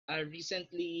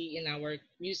recently in our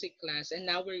music class, and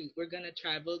now we're gonna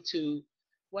travel to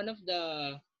one of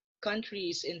the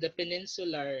countries in the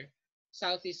peninsular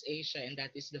Southeast Asia, and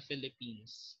that is the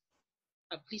Philippines.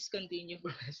 Please continue,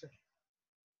 Professor.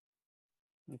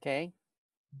 Okay.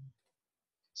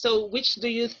 So, which do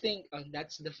you think? Oh,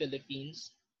 that's the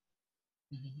Philippines.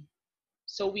 Mhm.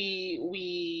 So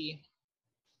we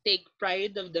take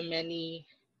pride of the many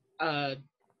uh,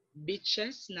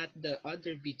 beaches, not the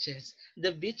other beaches,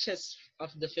 the beaches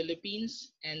of the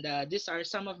Philippines, and these are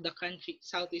some of the country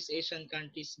Southeast Asian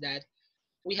countries that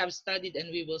we have studied and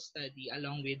we will study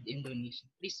along with Indonesia.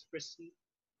 Please proceed.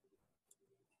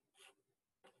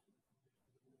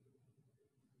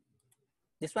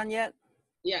 This one yet?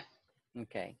 Yeah.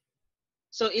 Okay.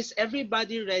 So is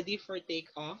everybody ready for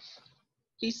takeoff?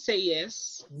 Please say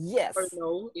yes or Yes.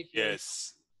 no if you're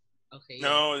Yes. okay. Yeah.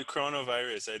 No, the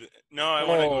coronavirus. No, I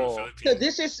want to go to Oh. So Philippines.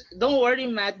 this is, don't worry,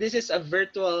 Matt. This is a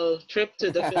virtual trip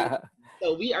to the Philippines,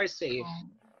 so we are safe.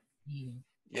 Mhm.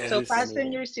 No So need, no Yes. fasten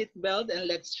need. your seatbelt and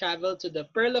let's travel to the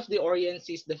Pearl of the Orient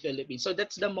Seas, the Philippines. So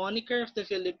that's the moniker of the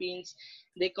Philippines.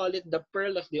 They call it the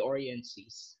Pearl of the Orient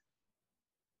Seas.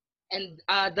 And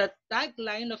the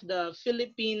tagline of the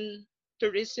Philippine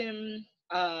tourism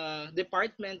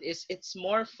department is "It's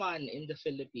more fun in the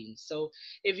Philippines." So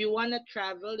if you want to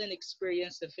travel and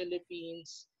experience the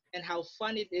Philippines and how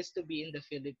fun it is to be in the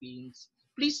Philippines,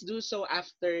 please do so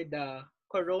after the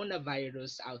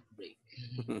coronavirus outbreak.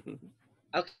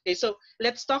 Okay, so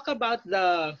let's talk about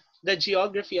the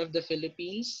geography of the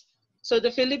Philippines. So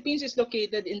the Philippines is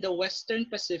located in the Western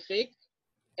Pacific,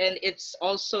 and it's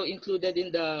also included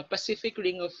in the Pacific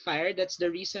Ring of Fire. That's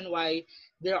the reason why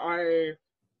there are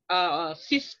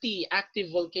 50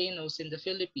 active volcanoes in the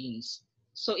Philippines.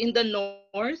 So in the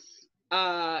north,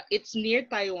 it's near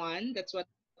Taiwan. That's what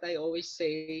I always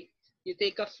say. You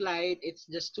take a flight, it's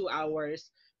just 2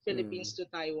 hours, Philippines to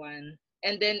Mm. Taiwan.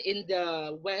 And then in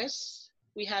the west,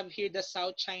 we have here the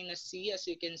South China Sea, as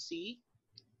you can see.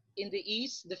 In the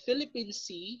east, the Philippine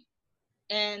Sea,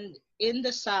 and in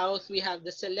the south, we have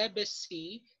the Celebes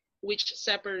Sea, which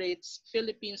separates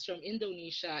Philippines from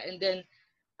Indonesia. And then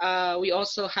we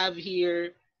also have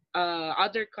here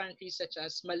other countries such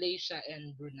as Malaysia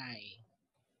and Brunei.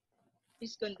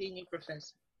 Please continue,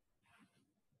 Professor.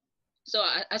 So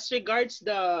as regards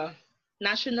the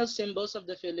national symbols of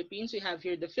the Philippines, we have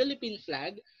here the Philippine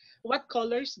flag. What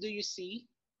colors do you see?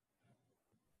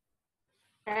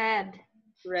 Red,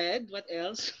 Red. What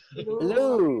else? blue, Blue.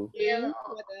 Blue. yellow.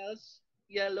 What else?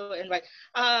 Yellow and white.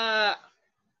 Uh,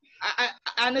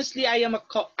 honestly, I'm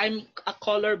a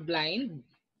color blind,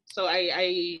 so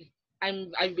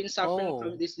I've been suffering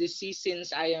from Oh. this disease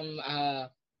since I am a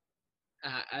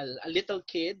little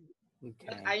kid.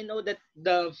 But Okay. I know that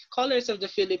the colors of the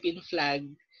Philippine flag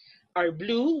are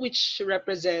blue, which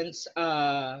represents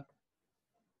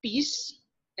peace,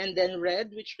 and then red,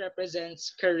 which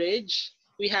represents courage.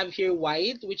 We have here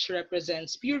white, which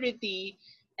represents purity,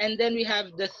 and then we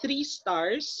have the three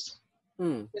stars.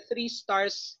 Mm. The three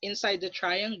stars inside the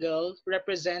triangle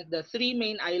represent the three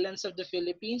main islands of the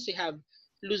Philippines. We have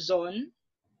Luzon,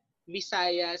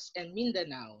 Visayas, and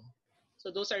Mindanao. So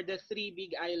those are the three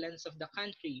big islands of the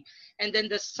country. And then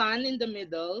the sun in the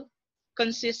middle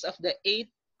consists of the eight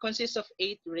consists of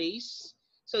eight rays.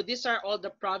 So these are all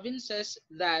the provinces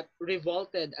that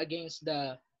revolted against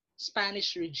the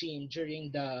Spanish regime during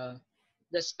the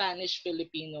Spanish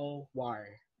Filipino War.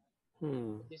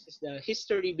 Hmm. This is the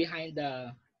history behind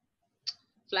the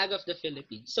flag of the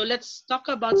Philippines. So let's talk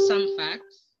about some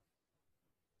facts.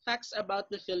 Facts about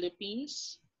the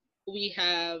Philippines. We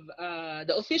have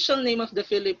the official name of the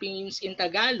Philippines in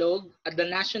Tagalog, the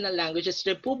national language is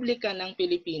Republika ng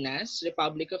Pilipinas,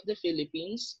 Republic of the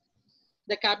Philippines.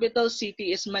 The capital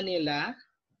city is Manila.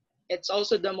 It's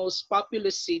also the most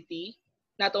populous city,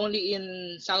 not only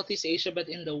in Southeast Asia but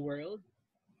in the world.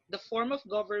 The form of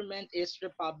government is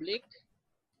republic,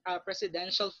 a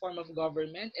presidential form of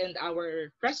government, and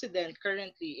our president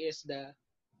currently is the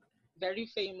very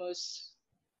famous.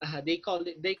 They call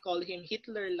him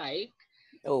Hitler-like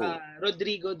Oh.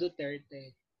 Rodrigo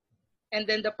Duterte. And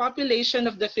then the population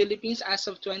of the Philippines as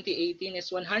of 2018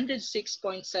 is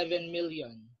 106.7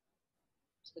 million.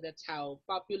 So that's how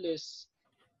populous,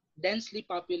 densely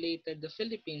populated the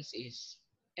Philippines is.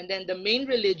 And then the main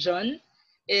religion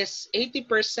is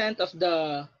 80% of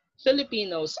the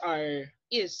Filipinos are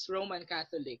is Roman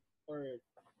Catholic, or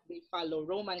they follow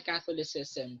Roman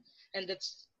Catholicism, and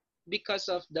that's because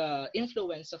of the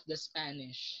influence of the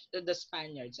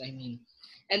Spaniards, I mean.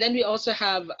 And then we also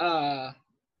have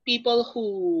people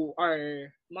who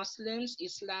are Muslims,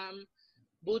 Islam,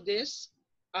 Buddhists,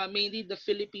 mainly the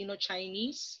Filipino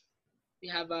Chinese, We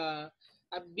have a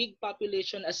big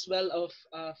population as well of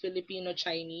Filipino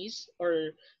Chinese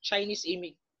or Chinese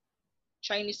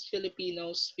Chinese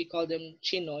Filipinos. We call them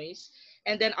Chinoys.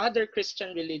 And then other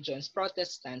Christian religions,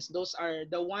 Protestants. Those are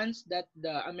the ones that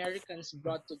the Americans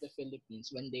brought to the Philippines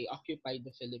when they occupied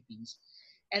the Philippines.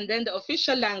 And then the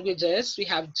official languages, we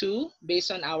have two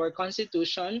based on our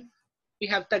constitution. We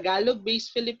have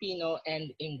Tagalog-based Filipino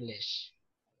and English.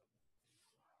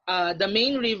 The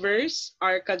main rivers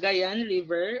are Cagayan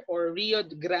River or Rio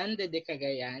Grande de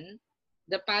Cagayan,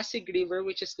 the Pasig River,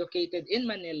 which is located in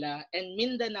Manila, and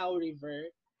Mindanao River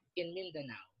in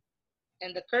Mindanao.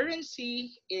 And the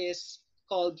currency is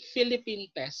called Philippine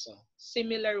peso,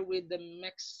 similar with the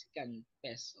Mexican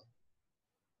peso.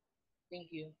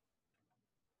 Thank you.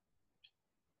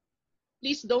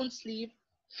 Please don't sleep.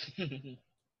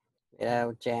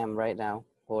 Yeah, jam right now.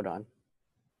 Hold on.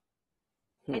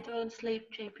 I don't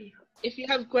sleep, JP. If you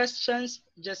have questions,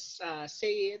 just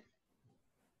say it.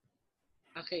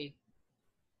 Okay.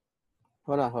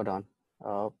 Hold on.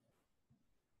 Oh,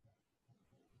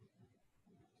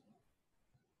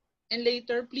 And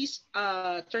later, please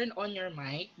turn on your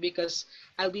mic because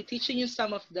I'll be teaching you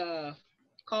some of the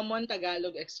common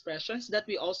Tagalog expressions that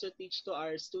we also teach to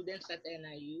our students at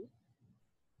NIU.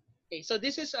 Okay, so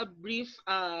this is a brief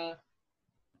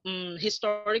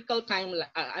historical timeline.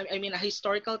 I mean, a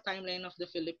historical timeline of the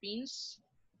Philippines.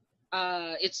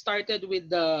 It started with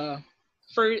the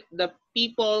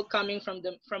people coming from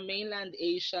mainland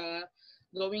Asia,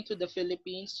 going to the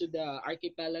Philippines to the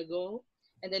archipelago,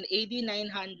 and then AD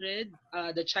 900,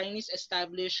 the Chinese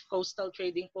established coastal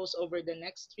trading posts over the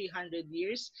next 300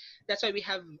 years. That's why we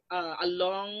have a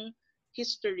long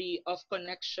history of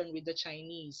connection with the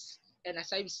Chinese. And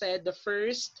as I've said, the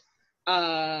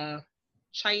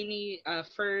uh,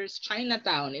 first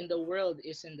Chinatown in the world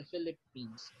is in the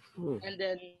Philippines. And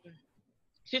then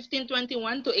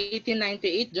 1521 to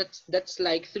 1898, that's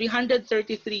like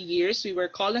 333 years we were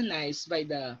colonized by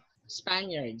the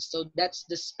Spaniards. So that's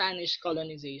the Spanish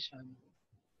colonization.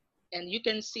 And you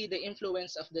can see the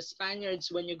influence of the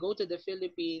Spaniards when you go to the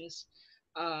Philippines,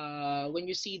 when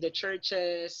you see the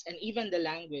churches, and even the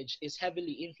language is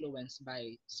heavily influenced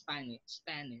by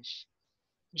Spanish.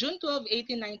 June 12,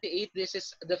 1898, this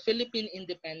is the Philippine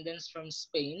independence from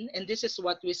Spain, and this is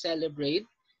what we celebrate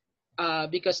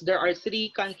because there are three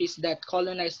countries that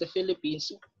colonized the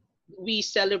Philippines. We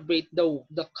celebrate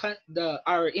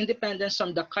our independence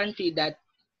from the country that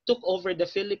took over the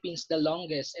Philippines the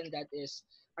longest, and that is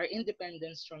our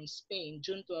independence from Spain,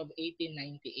 June 12,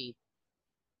 1898.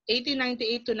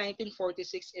 1898 to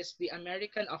 1946 is the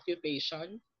American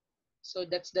occupation. So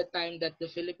that's the time that the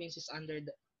Philippines is under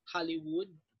the Hollywood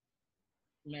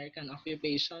American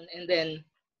occupation. And then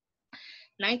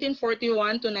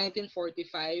 1941 to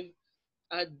 1945,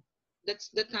 uh, that's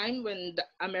the time when the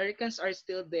Americans are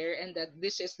still there, and that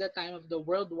this is the time of the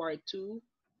World War II.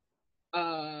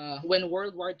 When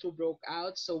World War II broke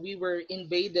out, so we were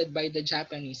invaded by the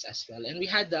Japanese as well, and we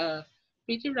had a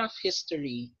pretty rough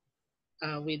history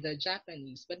with the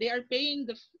Japanese. But they are paying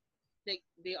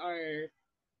they are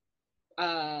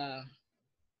uh,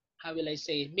 how will I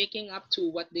say, making up to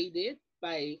what they did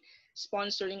by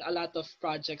sponsoring a lot of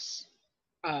projects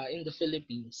in the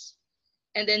Philippines.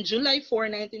 And then July 4,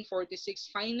 1946,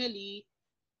 finally,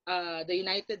 the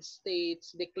United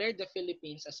States declared the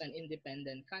Philippines as an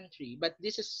independent country. But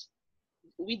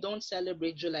we don't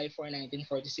celebrate July 4,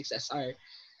 1946 as our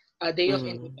Day of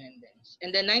Independence.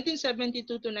 And then 1972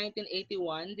 to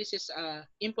 1981, this is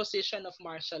imposition of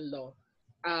martial law.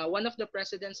 One of the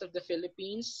presidents of the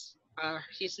Philippines,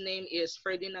 his name is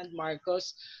Ferdinand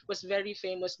Marcos, was very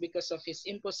famous because of his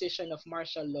imposition of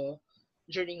martial law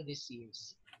during these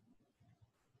years.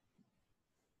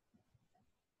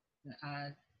 Uh,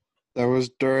 That was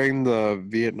during the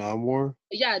Vietnam War?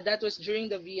 yeah, that was during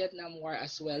the Vietnam War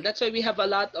as well. That's why we have a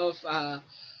lot of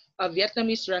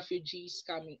Vietnamese refugees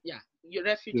coming. Yeah,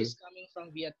 refugees coming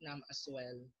from Vietnam as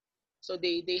well. So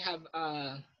they have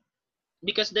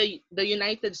because the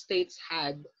United States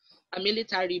had a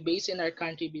military base in our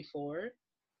country before,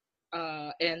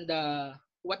 and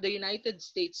what the United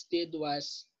States did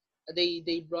was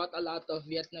they brought a lot of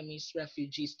Vietnamese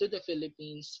refugees to the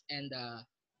Philippines. And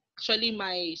actually,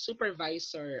 my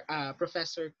supervisor,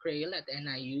 Professor Crail at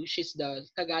NIU, she's the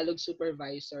Tagalog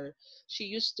supervisor. She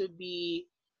used to be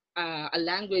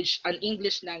an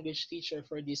English language teacher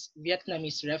for these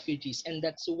Vietnamese refugees, and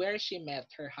that's where she met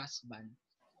her husband,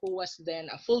 who was then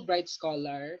a Fulbright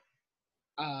scholar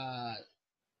uh,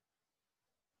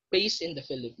 based in the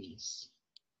Philippines.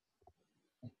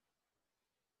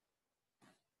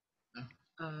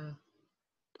 Uh,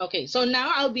 okay, so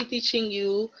now I'll be teaching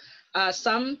you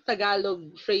some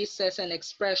Tagalog phrases and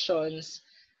expressions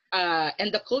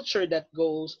and the culture that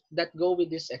go with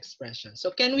this expression.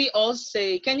 So can we all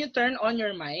say? Can you turn on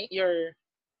your mic?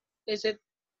 Is it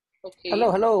okay?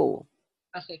 Hello, hello.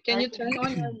 Okay. Can you turn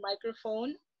on your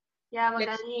microphone? Yeah,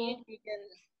 Let's see magaling. if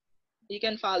you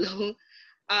can follow.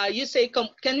 You say,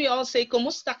 can we all say,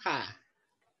 kumusta ka?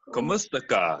 Kumusta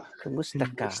ka? Kamusta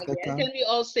ka? Again, can we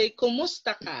all say,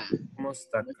 kumusta ka?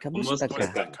 Kamusta Kumusta ka?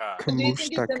 Kumusta ka? ka? What do you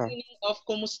think is the Kamustaka. meaning of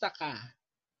kumusta ka?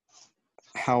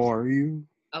 How are you?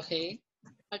 Okay.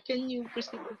 Can you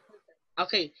proceed?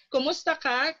 Okay. Kumusta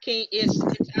ka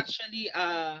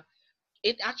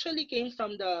it actually came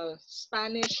from the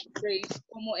Spanish phrase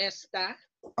como esta,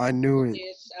 I knew it.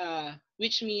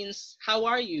 which means how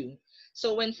are you?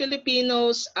 So when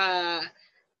Filipinos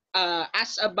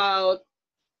ask about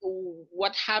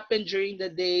what happened during the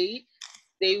day,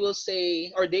 they will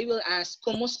say or they will ask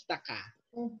kumusta ka,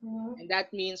 and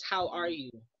that means how are you?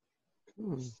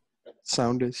 Hmm.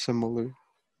 Sounded similar.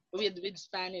 With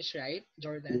Spanish, right,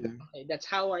 Jordan? Yeah. Okay, that's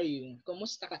how are you?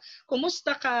 Kumusta ka?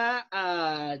 Kumusta ka,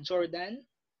 Jordan?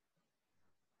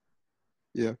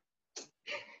 Yeah.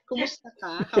 Kumusta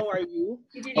ka? How are you?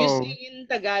 You Oh, say in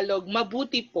Tagalog,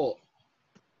 mabuti po.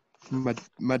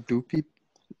 madupi.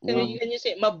 Well, Can you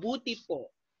say mabuti po?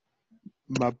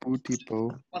 mabuti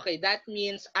po. Okay, that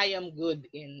means I am good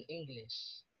in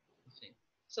English. Okay.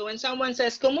 So when someone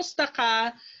says, kumusta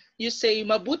ka? You say,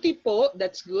 mabuti po,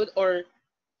 that's good. Or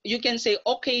you can say,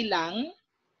 okay lang.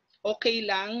 Okay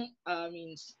lang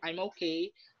means I'm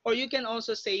okay. Or you can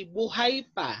also say, buhay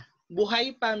pa.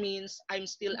 Buhay pa means I'm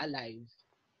still alive.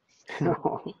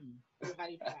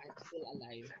 Buhay pa, I'm still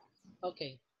alive.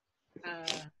 Okay.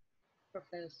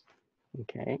 Professor.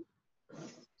 Okay.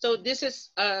 So this is,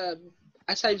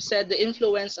 as I've said, the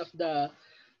influence of the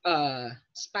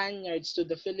Spaniards to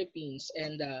the Philippines,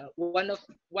 and one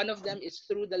of them is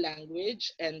through the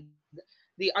language and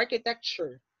the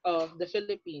architecture of the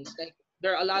Philippines. Like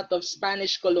there are a lot of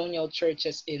Spanish colonial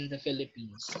churches in the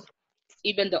Philippines.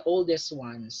 Even the oldest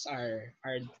ones are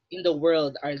in the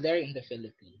world are there in the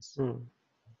Philippines. Hmm.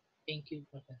 Thank you,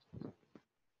 Professor.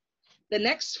 The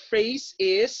next phrase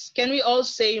is, can we all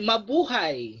say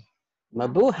mabuhay?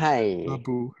 Mabuhay.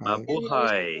 Mabuhay. Can we all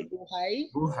say Mabuhay. mabuhay?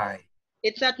 Buhay.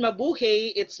 It's not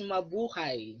mabuhay, it's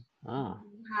mabuhay. Ah.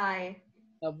 Hi.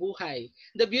 Mabuhay.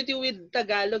 The beauty with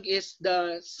Tagalog is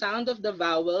the sound of the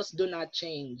vowels do not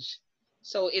change.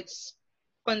 So it's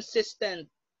consistent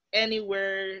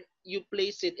anywhere you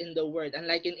place it in the word.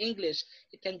 Unlike in English,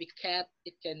 it can be cat,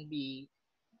 it can be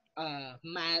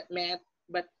mat,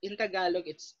 but in Tagalog,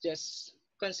 it's just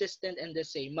consistent and the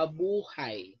same.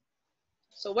 Mabuhay.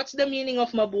 So what's the meaning of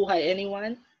mabuhay?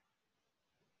 Anyone?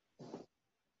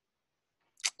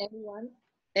 Anyone?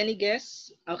 Any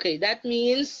guess? Okay, that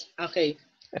means, okay,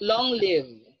 long live.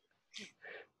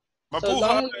 So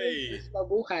long live Mabuhay! is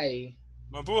mabuhay.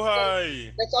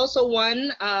 Mabuhay! That's also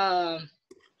one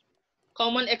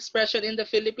common expression in the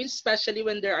Philippines, especially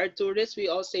when there are tourists. We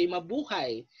all say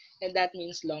mabuhay, and that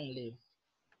means long live.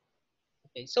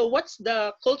 Okay, so what's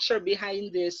the culture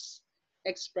behind this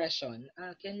expression?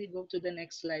 Can we go to the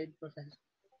next slide, Professor?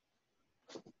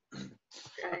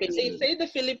 Okay, say the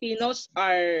Filipinos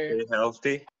are. Stay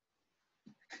healthy.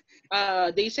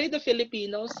 They say the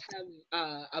Filipinos have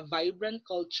a vibrant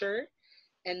culture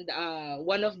and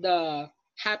one of the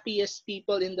happiest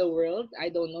people in the world. I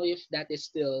don't know if that is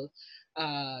still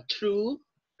true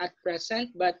at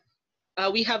present, but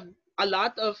we have a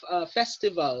lot of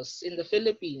festivals in the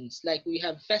Philippines. Like we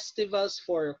have festivals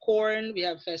for corn, we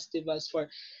have festivals for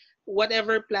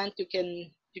whatever plant you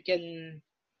can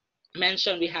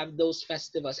mention. We have those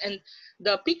festivals, and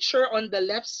the picture on the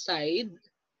left side,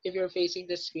 if you're facing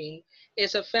the screen,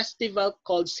 is a festival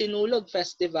called Sinulog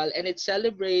Festival, and it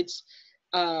celebrates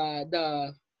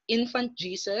the infant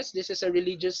Jesus. This is a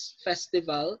religious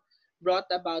festival brought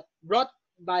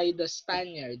by the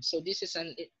Spaniards. So this is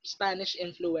an Spanish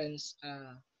influence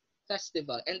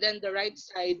festival. And then the right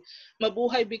side,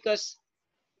 mabuhay, because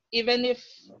even if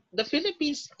the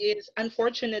Philippines is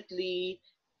unfortunately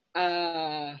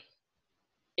uh,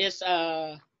 is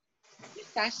a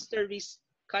disaster risk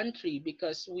country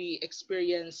because we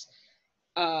experience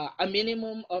a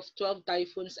minimum of 12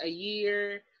 typhoons a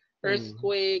year,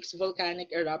 earthquakes, volcanic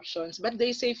eruptions. But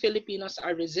they say Filipinos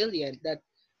are resilient, that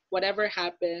whatever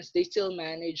happens, they still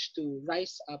manage to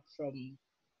rise up from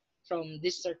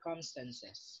these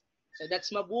circumstances. So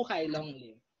that's mabuhay, long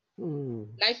live. Hmm.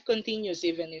 Life continues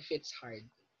even if it's hard.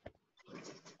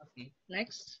 Okay,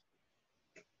 next.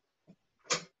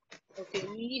 Okay,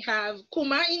 we have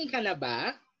kumain ka na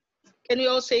ba? Can we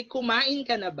all say kumain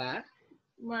ka na ba?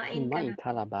 Kumain ka Kumain na.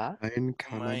 ka na ba? Kumain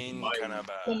ka na Kumain ba? ka na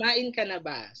ba? Kumain ka na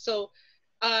ba? So,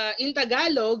 in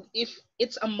Tagalog, if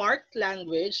it's a marked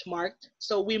language,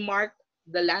 so we mark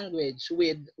the language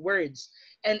with words.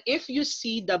 And if you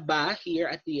see the ba here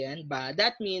at the end, ba,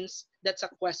 that means that's a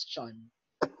question.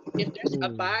 If there's a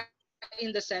ba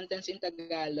in the sentence in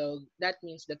Tagalog, that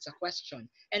means that's a question.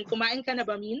 And kumain ka na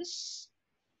ba means,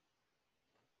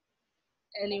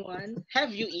 anyone?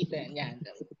 Have you eaten? Yeah.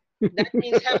 That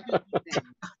means have you eaten?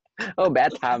 Oh,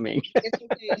 bad timing. It's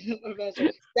okay, Professor.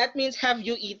 That means have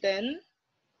you eaten?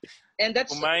 And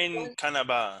that's Kumain one, ka na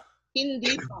ba?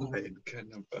 hindi pa. Kumain ka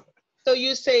na ba? So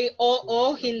you say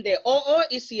oo, hindi. Oo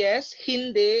is yes,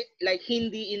 hindi, like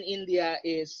hindi in India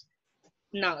is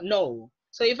no, no.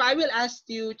 So if I will ask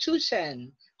you, Chushen,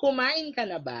 kumain ka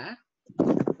na ba?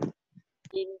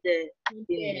 Hindi.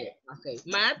 Hindi. Okay.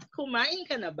 Matt, kumain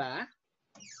ka na ba?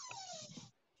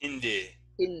 Hindi.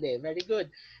 Hindi. Very good.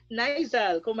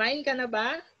 Nizal, kumain ka na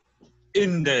ba?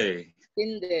 Hindi.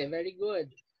 Hindi. Very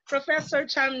good. Professor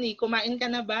Chamni, kumain ka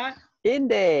na ba?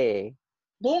 Hindi.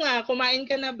 Bunga, kumain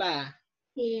ka na ba?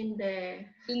 Hindi.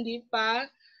 Hindi pa.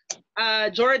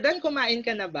 Jordan, kumain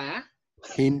ka na ba?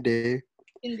 Hindi.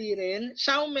 Hindi rin.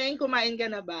 Xiaomeng, kumain ka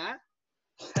na ba?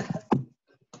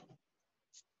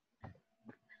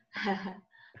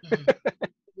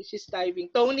 Which is typing.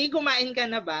 Tony, kumain ka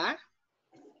na ba?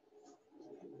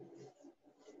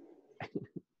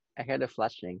 I heard a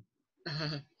flashing.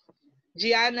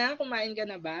 Gianna, kumain ka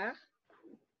na ba?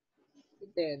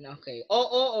 Then, okay.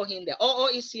 Oo o hindi. Oo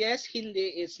is yes,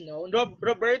 hindi is no.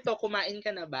 Roberto, kumain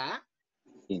ka na ba?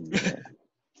 Hindi.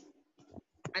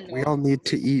 Ano? We all need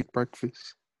to eat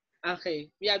breakfast. Okay.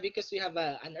 Yeah, because we have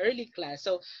an early class.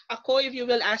 So, ako, if you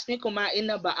will ask me, kumain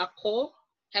na ba ako?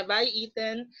 Have I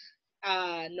eaten?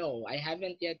 No, I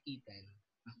haven't yet eaten.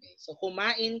 Okay. So,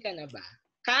 kumain ka na ba?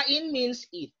 Kain means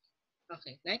eat.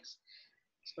 Okay, next.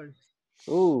 Sorry.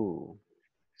 Ooh.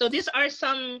 So these are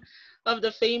some of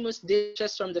the famous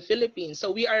dishes from the Philippines. So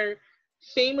we are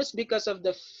famous because of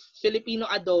the Filipino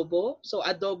adobo. So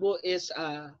adobo is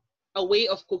a way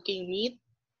of cooking meat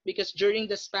because during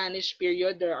the Spanish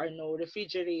period, there are no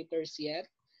refrigerators yet.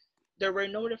 There were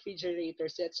no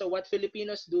refrigerators yet. So what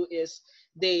Filipinos do is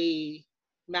they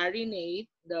marinate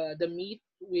the meat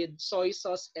with soy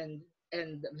sauce and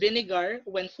vinegar.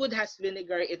 When food has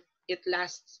vinegar, it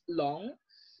lasts long.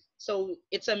 So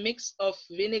it's a mix of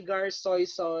vinegar, soy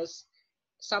sauce,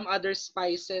 some other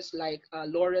spices like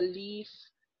laurel leaf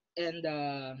and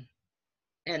uh,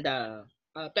 and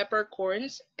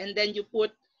peppercorns, and then you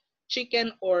put chicken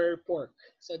or pork.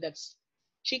 So that's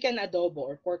chicken adobo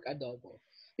or pork adobo.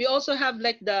 We also have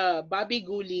like the babi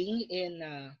guling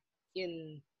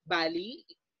in Bali.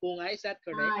 Bunga, is that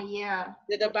correct? Yeah.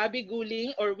 The babi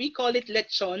guling, or we call it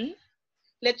lechon.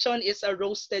 Lechon is a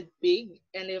roasted pig,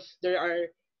 and if there are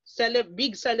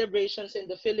big celebrations in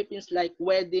the Philippines like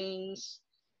weddings,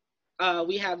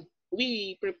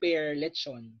 we prepare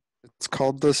lechon. It's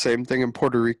called the same thing in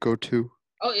Puerto Rico too.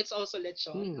 Oh, it's also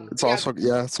lechon. It's Yeah, also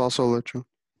it's also lechon.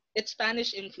 it's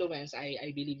Spanish influence.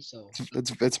 I believe so.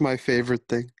 It's my favorite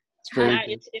thing. It's very Yeah,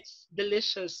 good. it's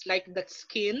delicious. Like the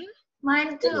skin,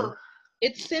 Mine too.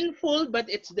 it's sinful, but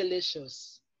it's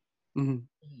delicious. Mhm.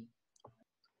 Mhm.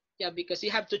 Yeah, because you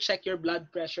have to check your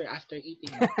blood pressure after eating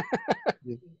it.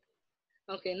 Yeah.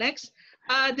 Okay, next.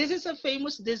 This is a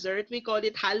famous dessert. We call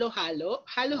it halo-halo.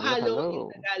 Hello, Halo-halo in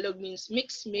hello. Tagalog means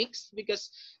mix because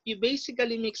you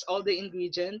basically mix all the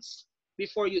ingredients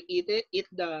before you eat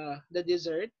the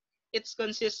dessert. It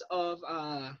consists of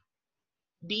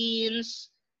beans,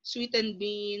 sweetened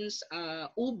beans,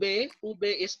 ube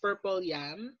is purple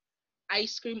yam,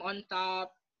 ice cream on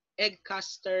top, egg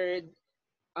custard,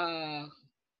 uh,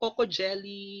 cocoa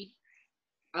jelly,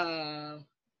 uh,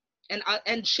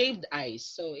 and shaved ice.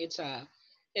 So it's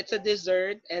a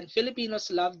dessert, and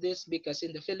Filipinos love this because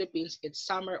in the Philippines it's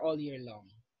summer all year long.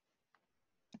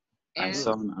 I And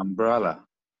saw an umbrella.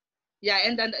 yeah,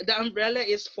 and then the umbrella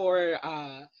is for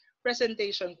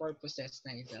presentation purposes,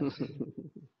 Nigel.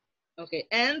 Okay,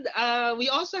 and we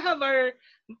also have our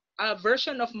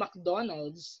version of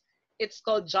McDonald's. It's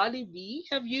called Jollibee.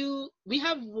 We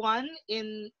have one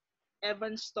in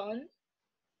Evanston,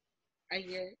 I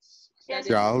guess. Is that Yes. it?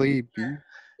 Jolly bee.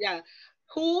 Yeah.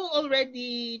 Who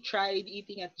already tried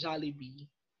eating at Jollibee?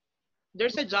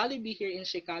 There's a Jollibee here in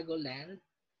Chicagoland.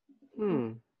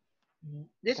 Hmm.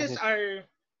 This And is our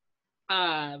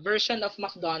version of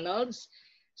McDonald's.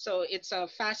 So it's a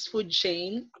fast food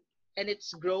chain, and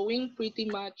it's growing pretty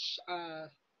much.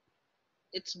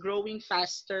 It's growing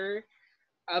faster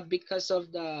because of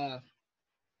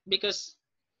because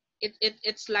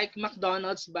it's like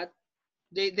McDonald's, but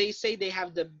they say they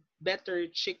have the better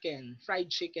chicken, fried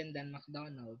chicken than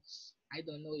McDonald's. I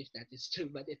don't know if that is true,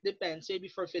 but it depends. Maybe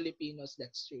for Filipinos,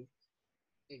 that's true.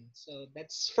 Okay, so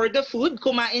that's for the food.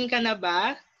 Kumain ka na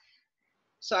ba?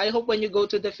 So I hope when you go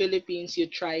to the Philippines, you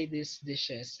try these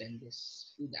dishes and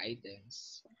these food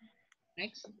items.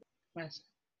 Next.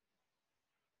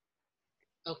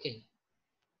 Okay.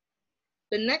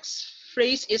 The next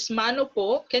phrase is mano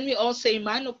po. Can we all say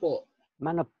mano po?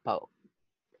 Manopo.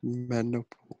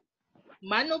 Manopo.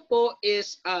 Mano po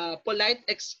is a polite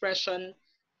expression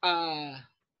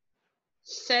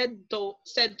said to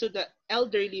the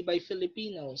elderly by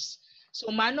Filipinos.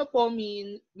 So mano po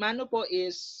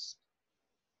is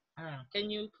can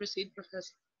you proceed,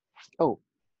 Professor? Oh,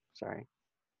 sorry.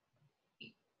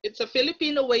 It's a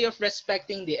Filipino way of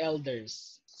respecting the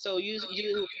elders. So you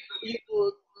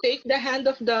take the hand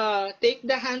of an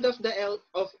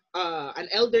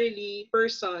elderly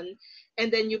person,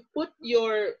 and then you put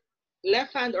your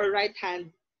left hand or right hand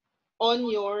on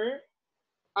your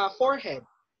forehead,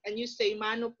 and you say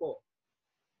mano po.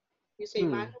 You say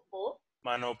mano po,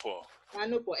 Mano po.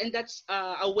 mano po, and that's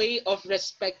a way of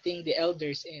respecting the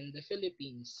elders in the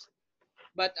Philippines.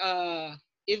 But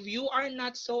if you are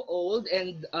not so old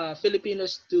and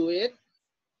Filipinos do it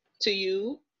to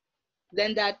you,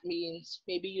 then that means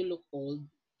maybe you look old.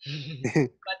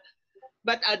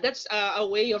 but that's a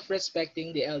way of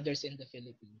respecting the elders in the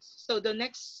Philippines. So the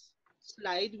next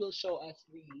slide will show us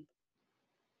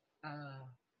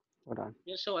Hold on.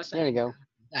 will show us There an we go.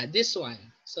 example. This one.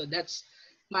 So that's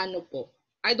mano po.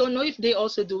 I don't know if they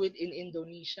also do it in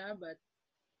Indonesia, but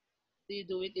do you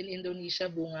do it in Indonesia,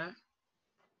 Bunga?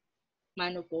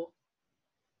 Mano po.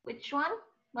 Which one?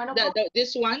 Mano The, po? the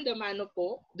this one, the mano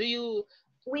po. Do you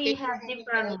We take the have hand of the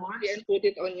different elderly words. and put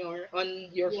it on your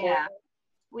Yeah. forehead?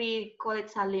 We call it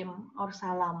salim or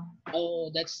salam. Oh,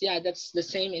 that's the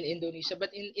same in Indonesia, but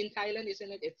in Thailand,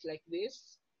 isn't it? It's like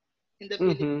this. In the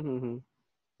Mm-hmm, Philippines, mm-hmm.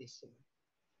 this one.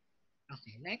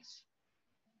 Okay, next.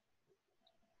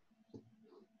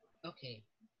 Okay.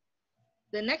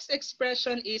 The next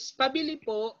expression is pabili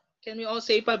po. Can we all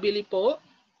say pabili po?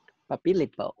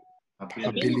 Papilipo. Pabili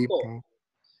Pabili. po. Pabilipo.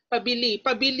 Pabili.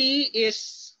 Pabili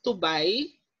is to buy,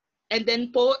 and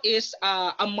then po is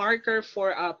a marker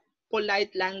for a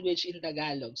polite language in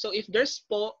Tagalog. So if there's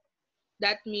po,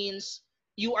 that means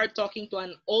you are talking to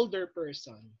an older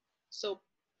person. So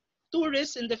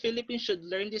tourists in the Philippines should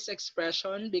learn this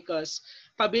expression because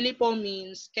pabili po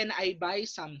means can I buy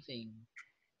something?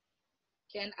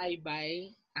 Can I buy?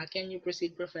 Can you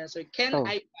proceed, Professor? Can Oh.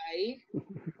 I buy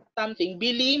something?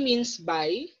 Bili means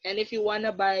buy, and if you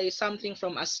wanna buy something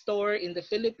from a store in the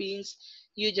Philippines,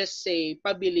 you just say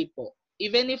pabili po.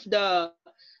 Even if the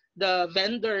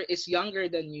vendor is younger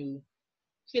than you,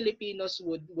 Filipinos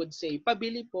would say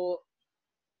pabili po.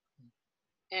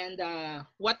 And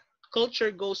what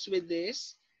culture goes with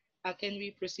this? Can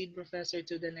we proceed, Professor,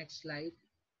 to the next slide?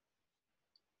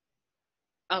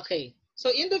 Okay. So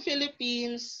in the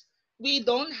Philippines, we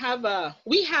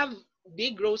have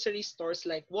big grocery stores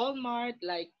like Walmart,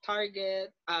 like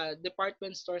Target,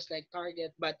 department stores like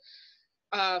Target, but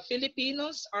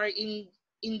Filipinos are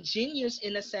ingenious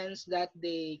in a sense that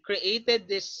they created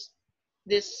this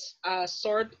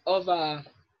sort of a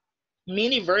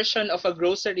mini version of a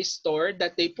grocery store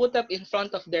that they put up in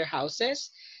front of their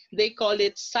houses. They call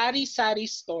it sari-sari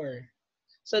store.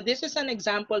 So this is an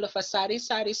example of a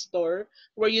sari-sari store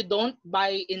where you don't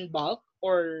buy in bulk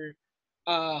or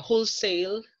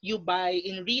wholesale, you buy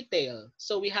in retail.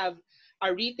 So we have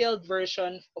a retailed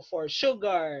version for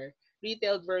sugar,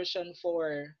 retailed version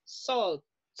for salt,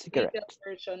 retail Cigarettes.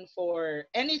 version for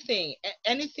anything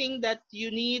that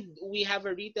you need. We have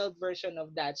a retailed version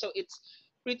of that. So it's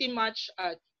pretty much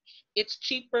it's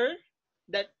cheaper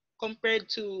that compared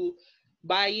to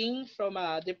buying from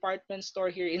a department store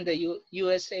here in the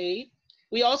USA.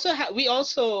 We also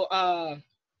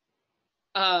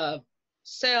uh,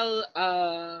 sell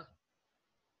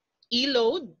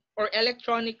e-load or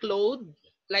electronic load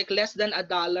like less than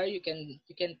 $1. You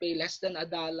can pay less than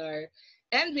 $1,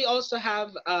 and we also have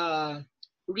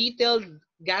retail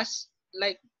gas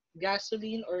like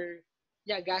gasoline or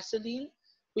gasoline.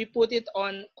 We put it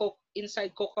on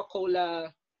inside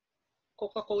Coca-Cola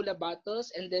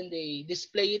bottles, and then they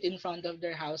display it in front of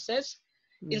their houses.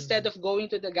 Instead of going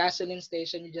to the gasoline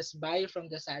station, you just buy from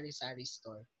the sari-sari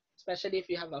store, especially if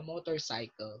you have a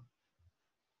motorcycle.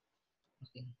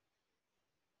 Okay.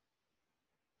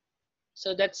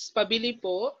 So that's pabili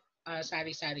po,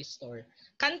 sari-sari store.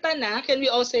 Kanta na, can we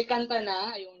all say kanta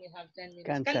na? I only have 10 minutes.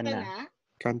 Kanta Kanta na. na.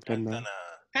 Kanta Kanta na. na.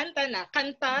 Kanta na.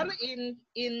 Cantar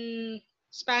in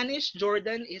Spanish,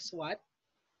 Jordan, is what?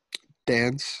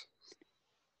 Dance.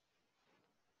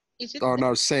 Is it Oh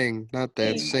no, sing, not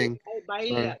dance. sing? Sing. Sorry.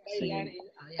 Bailan. Singing.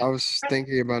 Yeah. I was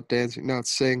thinking about dancing. No,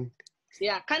 sing.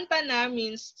 Yeah, kanta na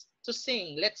means to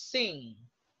sing. Let's sing.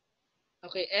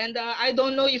 Okay, and I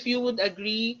don't know if you would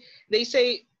agree. They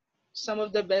say some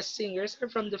of the best singers are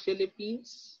from the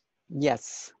Philippines.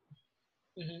 Yes.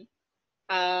 Hmm.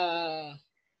 Uh,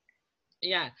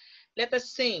 yeah, let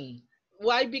us sing.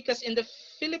 Why? Because in the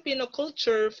Filipino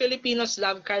culture, Filipinos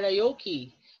love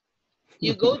karaoke.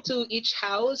 You go to each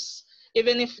house,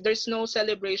 even if there's no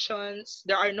celebrations,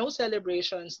 there are no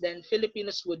celebrations, then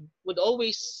Filipinos would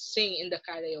always sing in the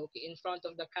karaoke, in front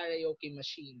of the karaoke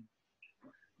machine.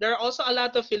 There are also a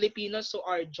lot of Filipinos who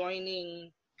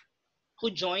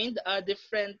joined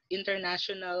different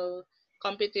international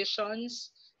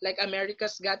competitions like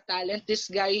America's Got Talent. This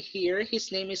guy here,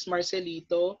 his name is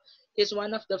Marcelito. He's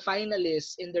one of the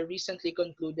finalists in the recently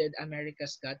concluded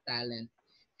America's Got Talent.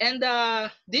 And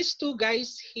these two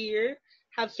guys here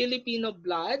have Filipino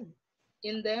blood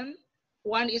in them.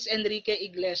 One is Enrique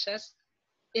Iglesias.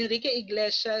 Enrique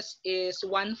Iglesias is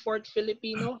one-fourth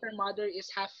Filipino. Her mother is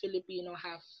half Filipino,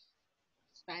 half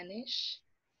Spanish.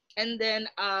 And then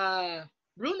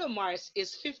Bruno Mars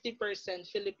is 50%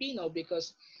 Filipino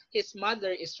because his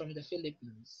mother is from the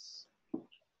Philippines.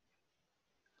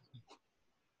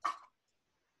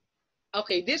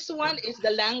 Okay, this one is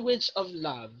the language of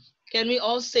love. Can we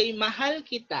all say mahal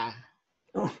kita?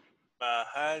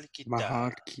 Mahal kita.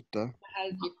 Mahal kita. Mahal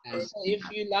kita. So if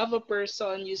you love a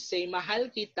person, you say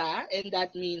mahal kita, and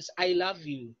that means I love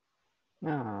you.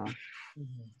 Ah.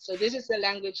 So this is the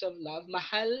language of love.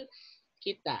 Mahal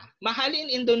kita. Mahal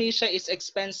in Indonesia is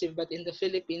expensive, but in the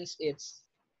Philippines, it's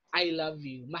I love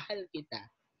you. Mahal kita.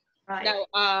 Right. Now,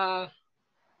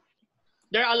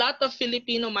 there are a lot of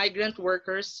Filipino migrant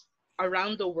workers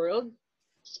around the world,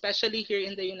 especially here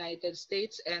in the United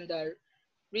States. And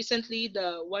recently,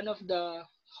 the one of the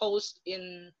hosts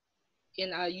in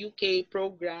a UK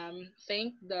program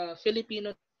thanked the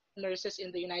Filipino nurses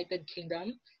in the United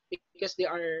Kingdom because they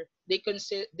are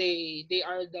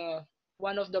the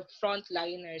one of the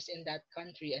frontliners in that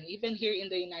country and even here in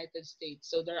the United States.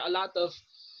 So there are a lot of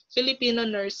Filipino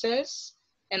nurses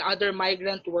and other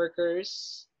migrant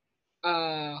workers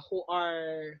who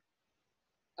are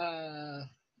uh,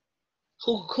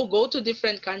 who go to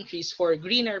different countries for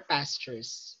greener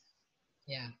pastures.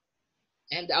 Yeah.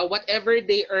 And whatever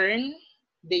they earn,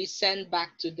 they send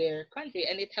back to their country,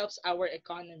 and it helps our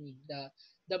economy.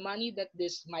 The money that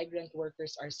these migrant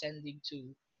workers are sending to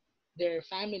their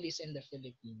families in the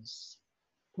Philippines.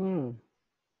 Hmm.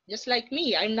 Just like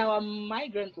me, I'm now a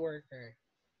migrant worker.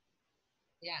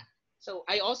 Yeah. So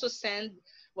I also send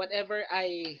whatever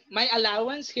my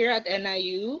allowance here at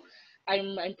NIU.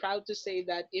 I'm proud to say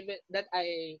that even that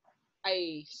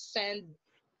I send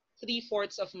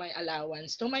three-fourths of my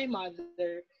allowance to my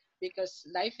mother because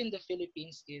life in the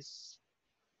Philippines is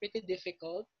pretty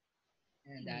difficult.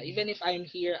 And even if I'm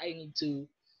here, I need to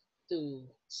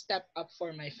step up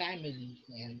for my family.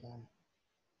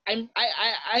 And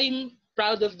I'm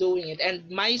proud of doing it. And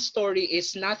my story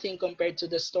is nothing compared to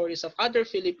the stories of other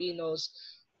Filipinos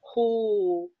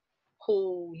who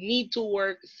who need to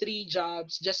work three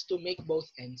jobs just to make both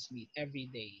ends meet every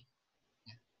day.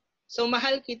 So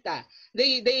mahal kita.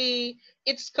 They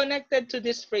it's connected to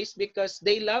this phrase because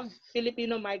they love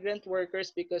Filipino migrant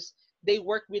workers because they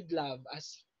work with love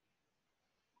as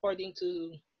according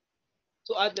to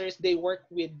others they work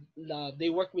with love.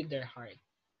 They work with their heart.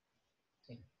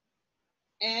 Okay.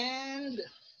 And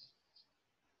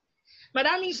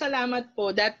maraming salamat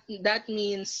po. That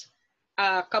means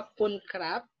kapun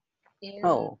krap in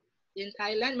Oh.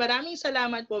 Thailand. Maraming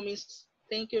salamat po means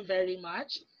thank you very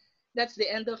much. That's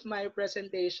the end of my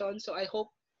presentation. So I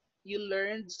hope you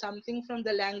learned something from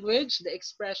the language, the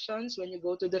expressions when you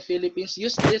go to the Philippines.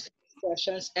 Use these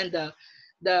expressions and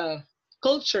the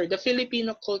culture, the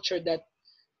Filipino culture that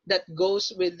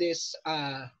goes with this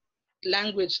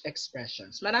language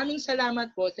expressions. Maraming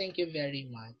salamat po. Thank you very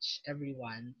much,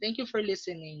 everyone. Thank you for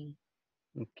listening.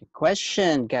 Okay.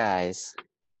 Question, guys.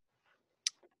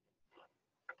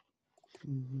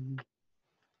 Mm,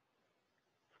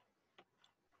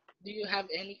 Do you have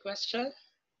any question?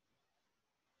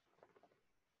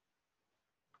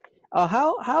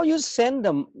 How you send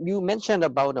them? You mentioned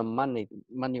about the money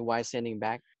wise sending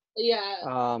back.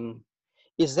 Yeah.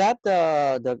 Is that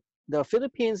the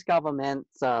Philippines government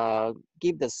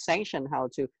give the sanction how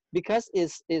to, because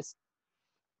is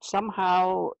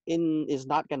somehow in is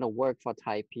not gonna work for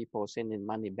Thai people sending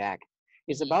money back.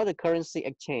 It's Mhm. about the currency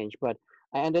exchange, but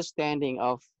I understanding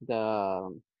of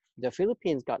the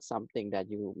Philippines got something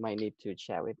that you might need to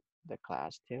share with the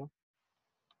class too.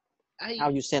 how I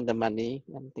you send the money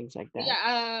and things like that.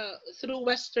 yeah, through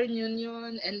Western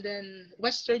Union, and then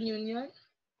Western Union,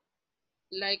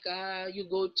 like you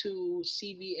go to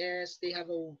CBS, they have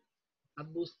a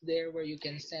booth there where you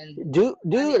can send Do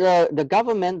money. the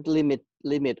government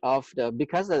limit of the,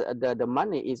 because the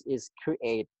money is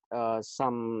create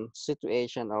some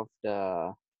situation of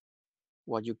the,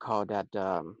 what you call that,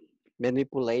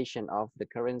 manipulation of the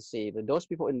currency. Those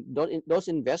people in those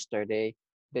investor, they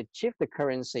shift the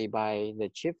currency by the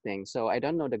shifting. So I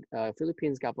don't know, the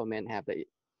Philippines government have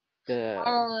the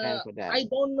plan for that. I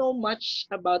don't know much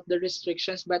about the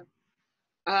restrictions, but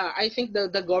I think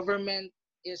the government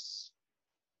is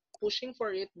pushing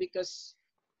for it because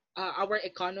our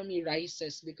economy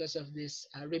rises because of this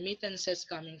remittances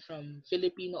coming from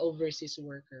Filipino overseas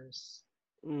workers.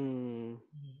 Mm,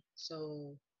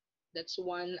 So that's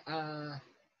one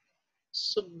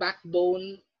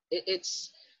backbone.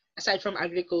 It's aside from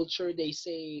agriculture, they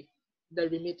say the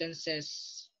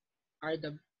remittances are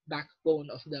the backbone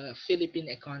of the Philippine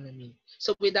economy.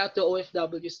 So without the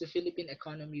OFWs, the Philippine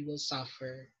economy will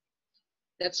suffer.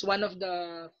 That's one of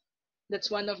the that's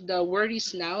one of the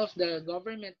worries now of the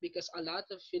government because a lot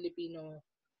of Filipino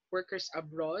workers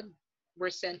abroad were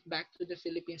sent back to the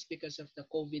Philippines because of the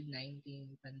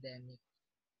COVID-19 pandemic,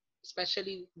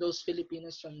 especially those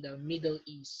Filipinos from the Middle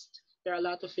East. There are a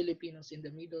lot of Filipinos in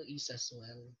the Middle East as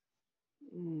well.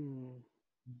 mm.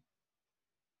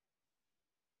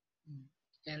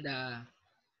 And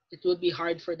it would be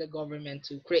hard for the government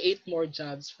to create more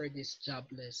jobs for these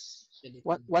jobless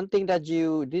Filipinos. One thing that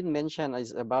you didn't mention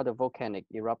is about the volcanic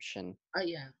eruption. Ah,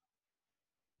 yeah.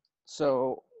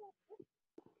 So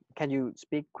can you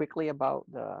speak quickly about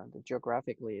the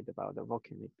geographically about the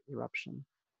volcanic eruption?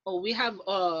 Oh, we have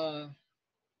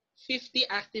 50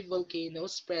 active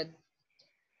volcanoes spread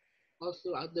all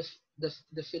throughout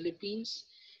the Philippines.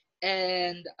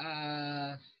 And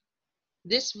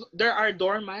there are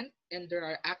dormant and there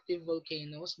are active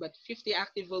volcanoes, but 50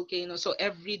 active volcanoes. So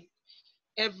every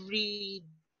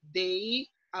day,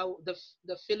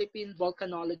 the Philippine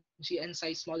Volcanology and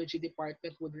Seismology Department would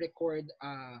record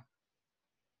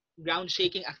ground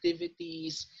shaking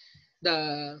activities,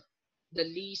 the the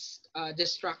least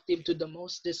destructive to the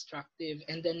most destructive.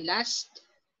 And then last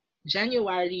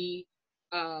January,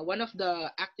 one of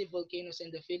the active volcanoes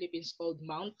in the Philippines called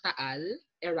Mount Taal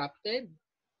erupted,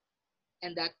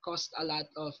 and that caused a lot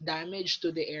of damage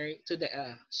to the area, to the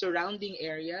surrounding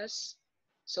areas.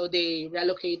 So they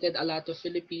relocated a lot of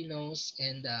Filipinos,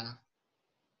 and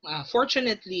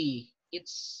fortunately,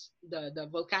 it's the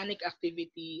volcanic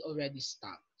activity already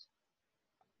stopped.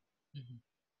 Mhm.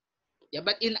 Yeah,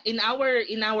 but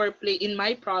in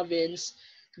my province,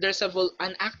 there's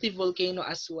an active volcano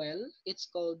as well. It's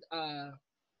called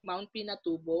Mount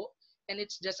Pinatubo, and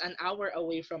it's just an hour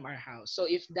away from our house. So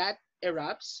if that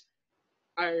erupts,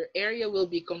 our area will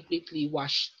be completely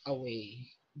washed away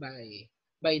by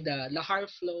the lahar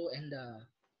flow and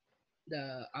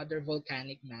the other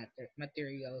volcanic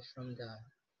material from the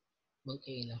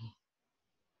volcano.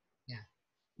 Yeah,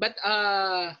 but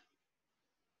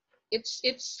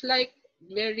it's like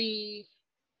very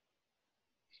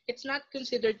it's not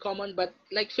considered common, but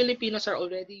like Filipinos are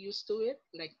already used to it,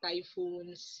 like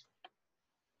typhoons.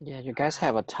 Yeah, you guys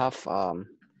have a tough,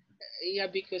 Yeah,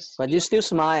 because but we you are, still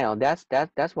smile. That's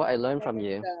what I learned from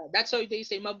you. that's how they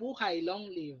say mabuhay, long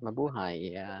live.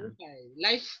 Mabuhay, yeah. Mabuhay.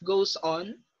 Life goes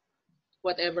on,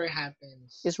 whatever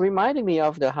happens. It's reminding me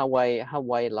of the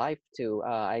Hawaii life too.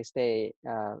 I stay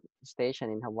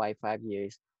stationed in Hawaii 5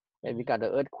 years, and we Mhm. got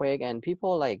the earthquake, and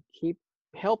people like keep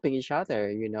helping each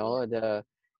other. Yeah.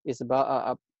 It's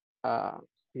about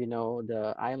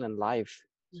the island life.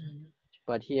 Mhm.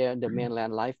 But here, the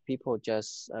mainland life, people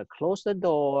just close the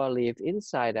door, live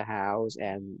inside the house,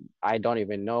 and I don't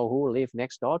even know who live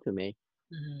next door to me.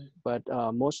 Mhm. But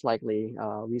most likely,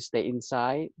 we stay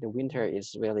inside. The winter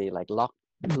is really like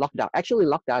lockdown. Actually,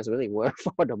 lockdown is really work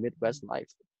for the Midwest life.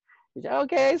 You say,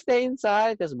 okay, stay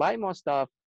inside, just buy more stuff.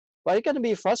 But you're gonna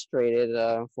be frustrated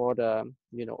for the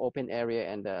open area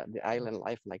and the island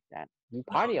life like that. We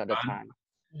party all the time.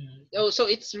 Mhm. Oh, so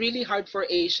it's really hard for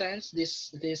Asians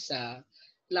this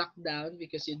lockdown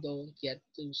because you don't get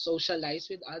to socialize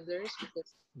with others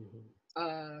because Mhm.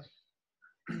 uh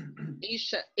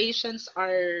Asians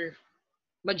are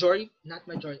majority not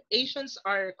majority Asians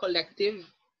are collective,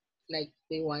 like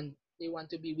they want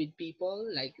to be with people,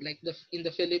 like the in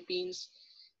the Philippines,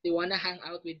 they want to hang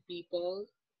out with people.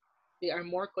 They are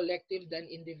more collective than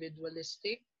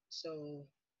individualistic. So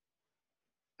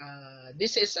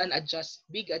this is an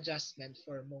big adjustment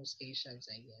for most Asians,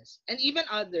 I guess, and even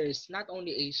others, not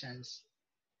only Asians.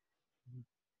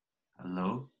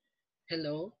 Hello?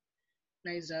 Hello.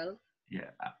 Nigel?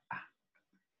 Yeah,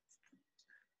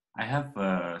 I have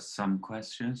some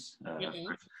questions. Mm-hmm.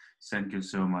 First, thank you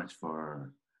so much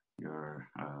for your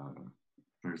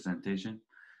presentation.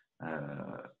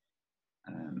 Uh,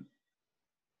 and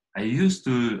I used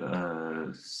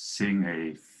to sing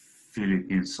a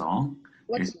Philippine song.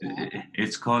 What's that?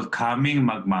 It's called Kaming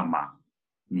Magmama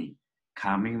Ni.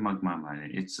 Kaming Magmama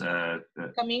Ni. It's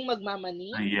Kaming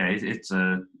magmamani? yeah, it's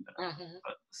Uh-huh.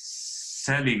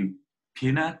 selling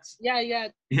peanuts. Yeah, yeah.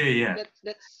 Yeah, yeah.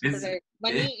 That's It's correct.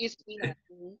 Mani is peanut.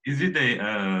 Mhm. is it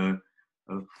a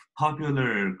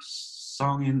popular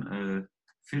song in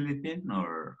Philippine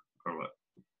or what?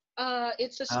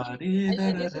 It's a Da street. dee da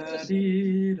I da guess it's a da street.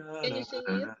 dee da Can da you sing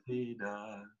da it? da dee da.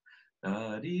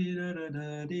 Da dee da da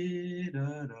da dee da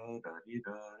da da dee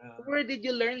da da. Where did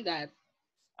you learn that?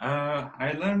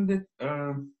 I learned it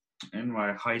in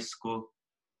my high school.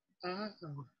 Uh-huh.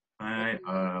 I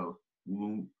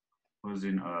was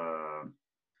in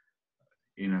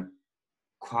a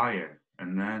choir,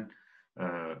 and then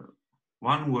uh,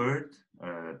 one word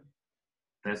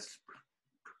that's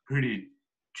pretty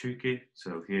tricky.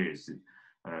 So here is it.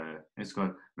 It's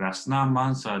called Rasna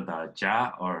Mansada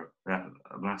Ja or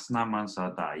Rasna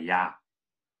Mansada Ya.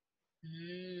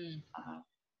 Mm, Uh,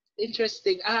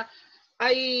 interesting.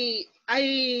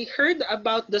 I heard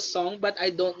about the song, but I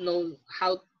don't know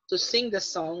how to sing the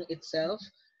song itself.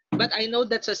 But I know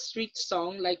that's a street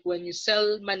song, like when you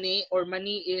sell money, or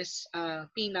money is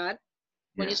peanut.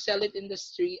 When you yeah. sell it in the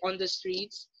street, on the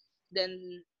streets,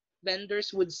 then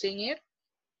vendors would sing it.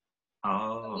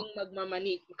 Oh, Kaming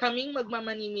magmamani. Kaming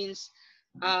magmamani means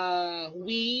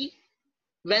we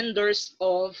vendors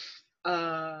of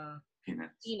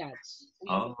peanuts. peanuts. We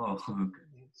Oh, vendors of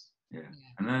peanuts. yeah.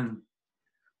 Yeah. And then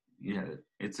yeah,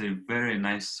 it's a very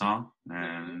nice song, Mm-hmm.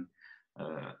 and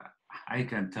uh, I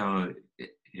can tell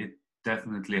it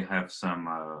definitely have some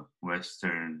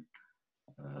Western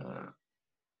uh,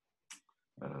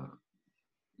 uh,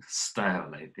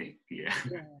 style. I think, yeah,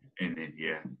 Yeah. in it,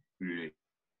 yeah, really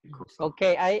cool song.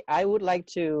 Okay, I would like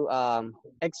to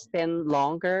extend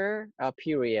longer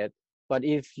period, but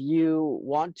if you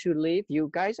want to leave, you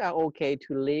guys are okay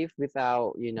to leave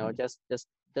without,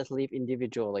 just leave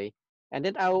individually, and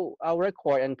then I'll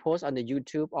record and post on the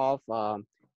YouTube of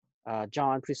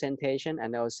John presentation,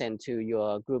 and I'll send to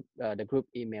your group the group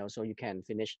email so you can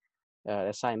finish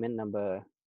assignment number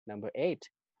 8,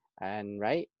 and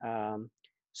right.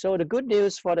 So the good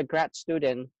news for the grad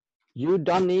student, you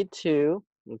don't need to.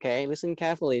 Okay, listen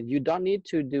carefully. You don't need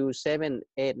to do 7,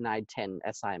 8, 9, 10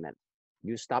 assignment.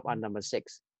 You stop on number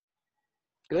 6.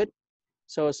 Good.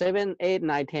 So 7, 8,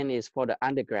 9, 10 is for the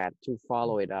undergrad to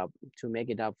follow it up, to make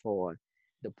it up for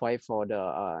the point for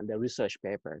the research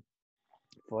paper.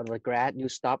 For the grad, you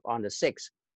stop on the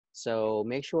 6. So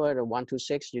make sure the 1 to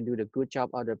 6 you do the good job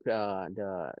of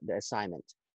the assignment.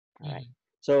 All right. Mm-hmm.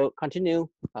 So continue.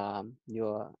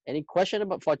 Your any question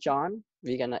about for John?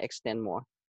 We're gonna extend more.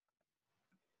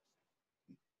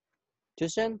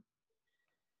 Tusen,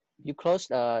 you close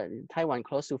Taiwan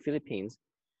close to Philippines.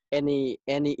 Any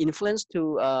influence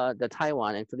to the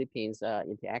Taiwan and Philippines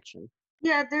interaction?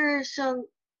 Yeah, there's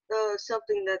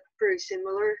something that pretty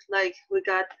similar. Like we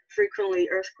got frequently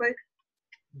earthquake,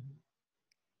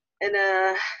 and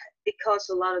it caused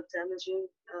a lot of damaging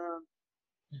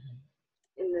Mm-hmm.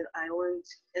 in the island,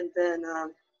 and then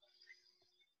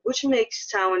which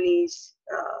makes Taiwanese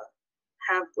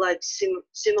have like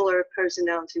similar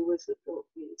personality with the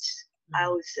Philippines. I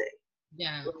Mm-hmm. would say,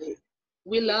 Yeah. like,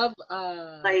 We yeah, love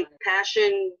like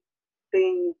passion,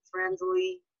 being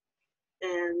friendly,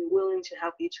 and willing to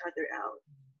help each other out.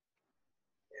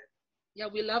 yeah,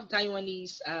 we love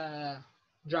Taiwanese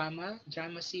drama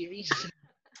series.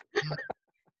 Yeah.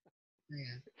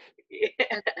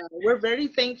 Yeah. And we're very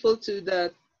thankful to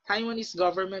the Taiwanese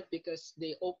government because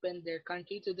they opened their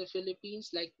country to the Philippines.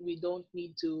 Like we don't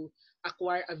need to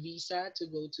acquire a visa to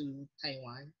go to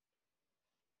Taiwan.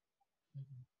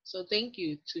 Mhm. So thank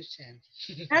you, Tushan.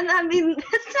 And I mean,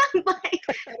 that's not my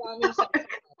Maraming come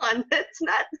on, that's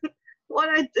not what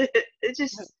I did. It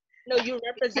just No, you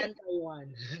represent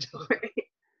Taiwan.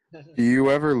 Do you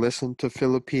ever listen to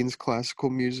Philippines classical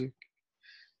music?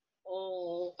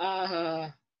 Oh, Or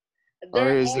there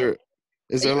are.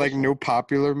 is there Yeah, like no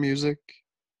popular music?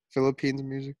 Philippines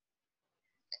music?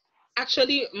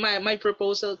 actually, my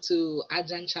proposal to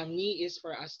Ajahn Chamni is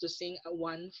for us to sing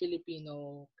one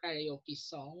Filipino karaoke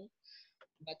song,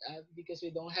 but because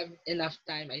we don't have enough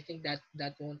time, I think that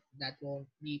won't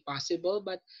be possible.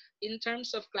 But in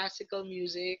terms of classical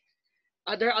music,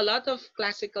 there are a lot of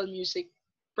classical music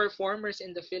performers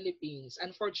in the Philippines.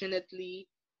 Unfortunately,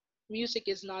 music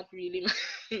is not really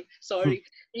sorry.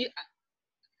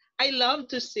 I love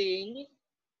to sing.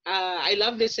 I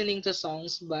love listening to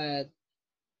songs, but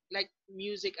like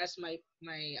music as my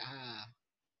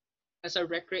as a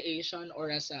recreation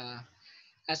or as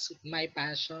my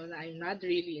passion. I'm not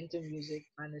really into music,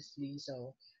 honestly.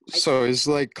 So I So is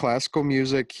like classical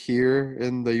music here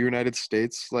in the United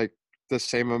States like the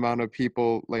same amount of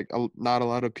people, like not a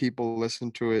lot of people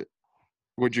listen to it?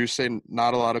 Would you say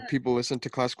not a lot of yeah, people listen to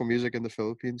classical music in the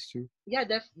Philippines too? yeah,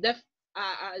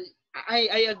 uh,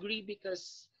 I agree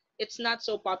because it's not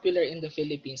so popular in the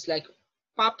Philippines. Like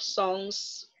pop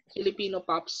songs, Filipino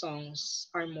pop songs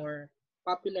are more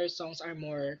popular songs are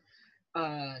more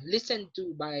listened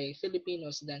to by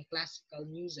Filipinos than classical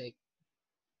music.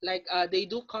 Like they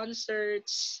do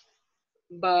concerts,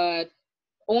 but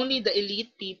only the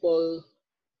elite people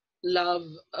love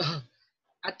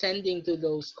attending to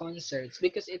those concerts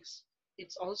because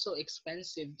it's also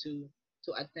expensive to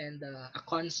attend a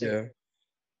concert. Yeah.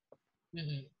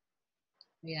 Hmm.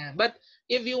 Yeah, but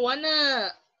if you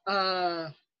wanna uh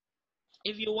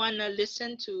if you wanna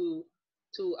listen to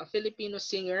a Filipino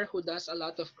singer who does a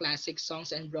lot of classic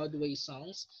songs and Broadway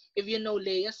songs, if you know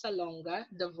Lea Salonga,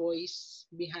 the voice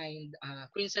behind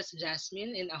Princess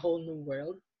Jasmine in A Whole New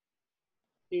World,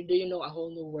 do you know A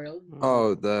Whole New World? Mm,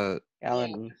 Oh, the Yeah,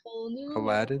 Alan. A Whole New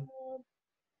Aladdin. World,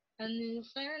 a new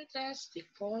fantastic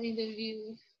point of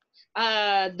view.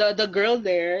 The girl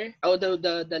there, oh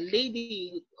the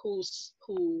lady who's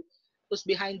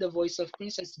behind the voice of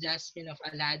Princess Jasmine of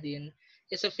Aladdin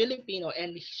is a Filipino,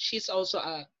 and she's also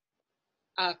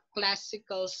a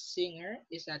classical singer.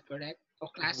 Is that correct? Or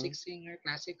classic Mhm. singer,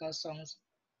 classical songs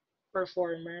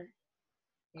performer.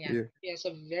 Yeah, Yeah. she has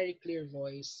a very clear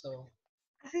voice. So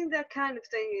I think that kind of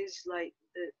thing is like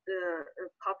the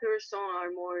popular song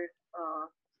are more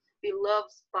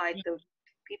beloved by the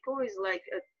people is like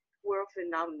a world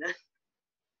phenomenon.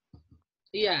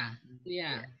 yeah,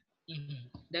 yeah. Yeah.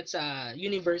 That's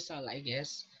universal, I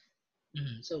guess.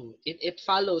 So it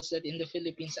follows that in the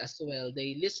Philippines as well,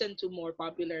 they listen to more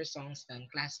popular songs than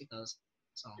classical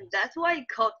songs. That's why it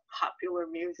called popular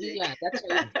Yeah, music. that's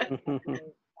why it's called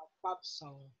popular pop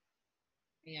song.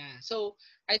 Yeah. So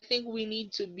I think we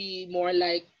need to be more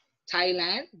like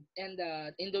Thailand and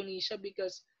Indonesia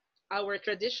because our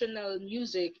traditional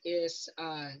music is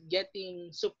getting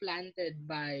supplanted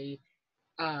by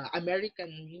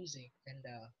American music and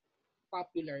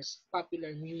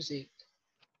popular music.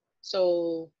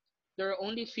 So there are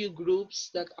only few groups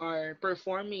that are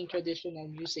performing traditional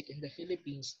music in the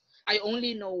Philippines. I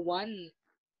only know one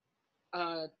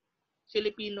uh,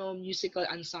 Filipino musical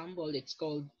ensemble. It's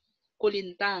called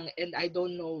Kulintang, and I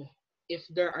don't know if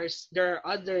there are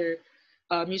other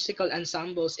musical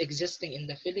ensembles existing in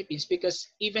the Philippines because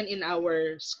even in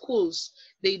our schools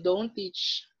they don't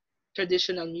teach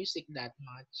traditional music that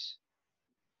much.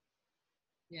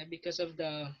 Yeah, because of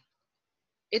the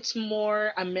it's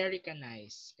more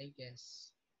Americanized, I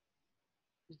guess.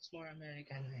 It's more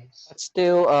Americanized.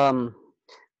 But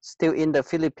still in the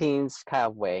Philippines kind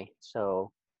of way.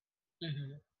 So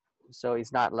Mm-hmm.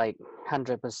 it's not like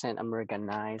 100%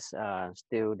 Americanized.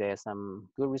 Still there's some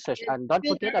good research, and don't Still,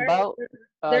 forget about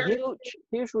there are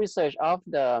huge research of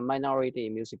the minority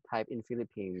music type in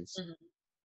Philippines. mhm,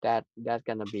 That's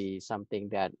gonna be something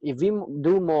that if we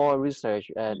do more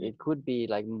research, mhm, it could be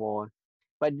like more,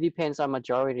 but it depends on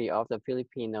majority of the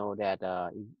Filipino that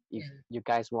if yeah. you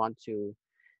guys want to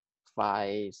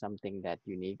find something that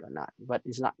unique or not, but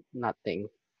it's nothing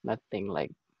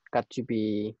like got to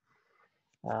be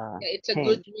Yeah, it's a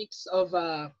good changed. mix of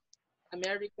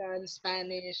American,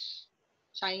 Spanish,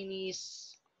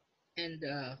 Chinese, and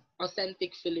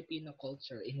authentic Filipino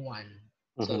culture in one.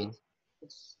 So Mm-hmm.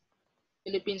 it's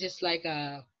Philippines is like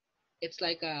a it's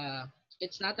like a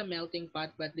it's not a melting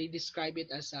pot, but they describe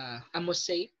it as a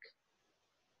mosaic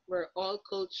where all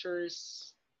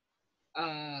cultures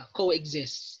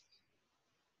coexist.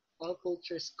 All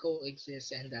cultures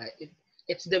coexist, and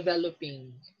it's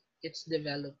developing. It's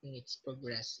developing. It's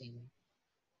progressing.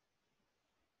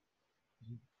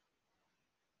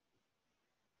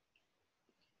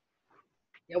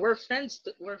 Yeah, we're friends.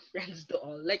 We're friends to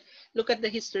all. Like, look at the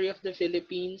history of the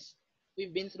Philippines.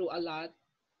 We've been through a lot.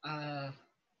 Uh,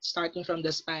 Starting from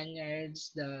the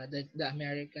Spaniards, the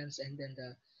Americans, and then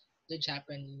the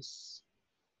Japanese.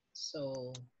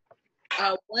 So,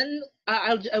 one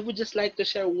I would just like to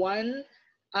share one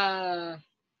uh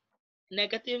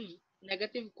negative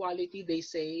negative quality they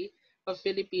say of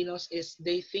Filipinos is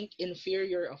they think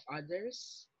inferior of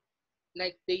others.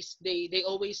 Like they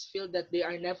always feel that they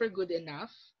are never good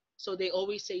enough, so they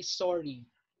always say sorry.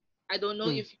 I don't know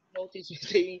Mm. if you notice me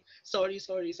saying sorry,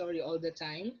 sorry, sorry all the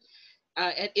time.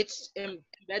 and it's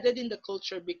embedded in the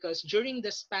culture because during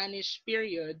the Spanish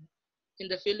period in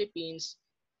the Philippines,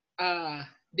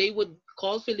 they would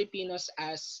call Filipinos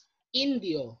as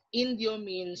Indio. Indio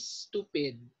means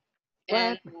stupid,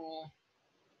 and What?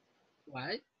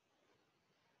 what?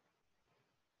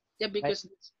 Yeah, Right. because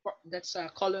that's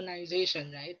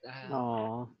colonization, right?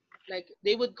 Oh. Like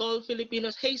they would call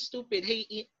Filipinos, "Hey, stupid!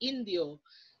 Hey, Indio,"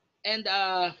 and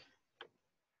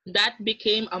that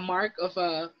became a mark of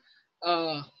a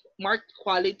marked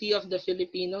quality of the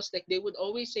Filipinos. Like they would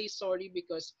always say sorry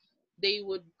because they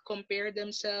would compare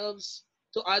themselves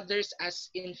to others as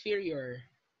inferior,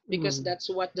 because Mm, that's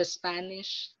what the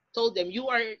Spanish told them. You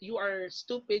are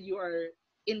stupid. You are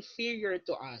inferior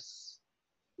to us.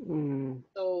 mm,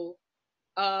 So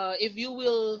if you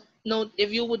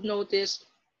would notice,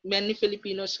 many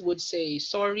Filipinos would say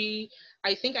sorry.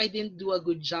 I think I didn't do a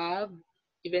good job,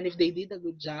 even if they did a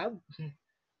good job.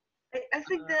 I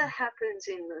think that happens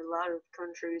in a lot of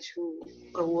countries who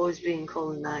are always being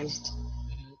colonized.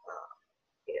 Mhm.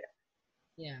 Yeah,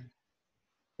 Yeah.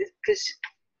 because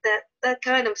that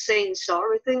kind of saying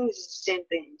sorry thing is the same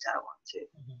thing as I want to.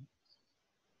 Mhm.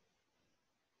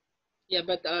 Yeah,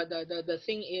 but the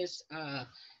thing is,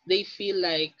 they feel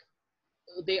like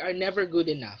they are never good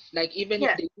enough. Like even if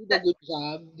Yeah, they did a that good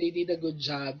job,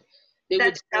 they would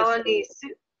that's still say Taiwanese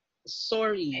too.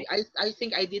 sorry. I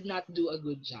think I did not do a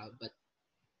good job, but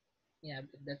yeah,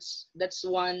 that's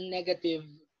one negative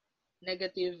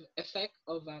effect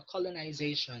of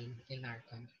colonization in our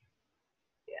country.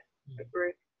 Yeah, Mhm.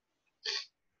 agree.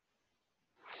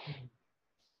 Mhm.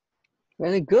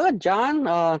 very good, John.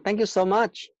 Thank you so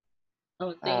much.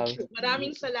 Oh, thank Uh, you.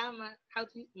 Maraming salamat.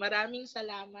 Maraming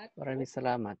salamat Maraming po.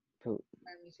 salamat po.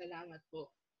 Maraming salamat po.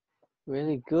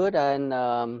 Really good, and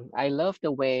I love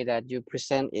the way that you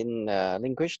present in a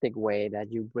linguistic way that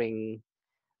you bring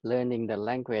learning the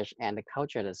language and the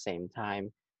culture at the same time.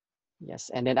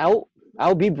 Yes, and then I'll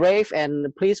be brave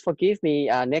and please forgive me.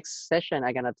 Next session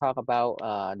I'm gonna talk about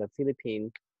the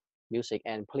Philippine music,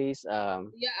 and please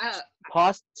Yeah,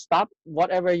 pause, stop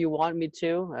whatever you want me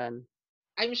to, and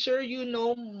I'm sure you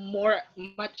know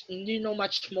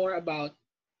much more about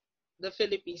the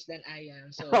Philippines than I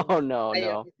am. So oh no I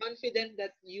am no. confident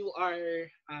that you are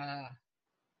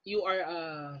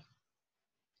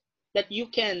that you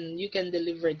can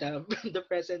deliver the the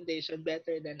presentation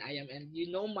better than I am, and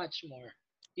you know much more.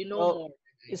 You know Well, more than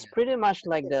I it's am. pretty much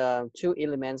like the two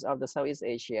elements of the Southeast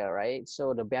Asia, right?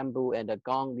 So the bamboo and the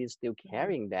gong, we still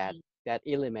carrying Mhm. that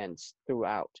elements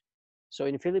throughout. So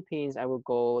in Philippines, I will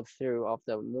go through of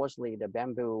the mostly the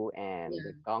bamboo and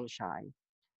the Yeah. gong shine,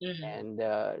 Mm-hmm. and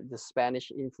the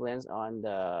Spanish influence on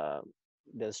the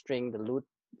string, the lute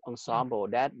Mm-hmm. ensemble.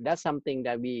 That's something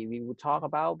that we will talk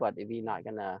about, but if we're not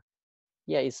gonna,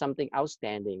 yeah, it's something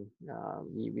outstanding.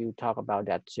 We will talk about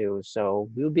that too. So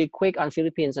we'll be quick on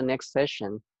Philippines the next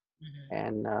session, Mm-hmm.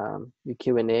 and the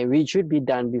Q&A. We should be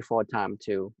done before time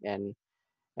too, and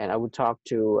I will talk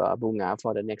to Bunga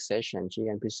for the next session. She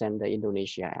can present the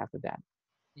Indonesia after that.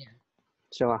 Yeah.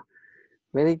 So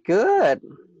very good.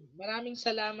 Maraming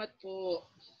salamat po.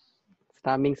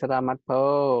 Maraming salamat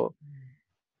po.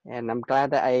 And I'm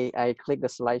glad that I clicked the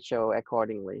slideshow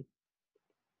accordingly.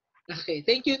 Okay,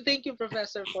 thank you,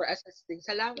 Professor, for assisting.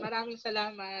 Maraming salamat. Maraming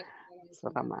salamat.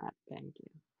 Salamat. Thank you.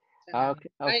 Salamat. Okay,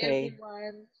 Bye, okay,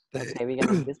 everyone. okay. We're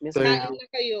gonna dismiss Thank Kain now. na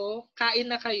kayo. Kain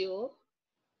na kayo.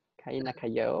 Kain na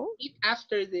kayo. Eat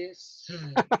after this.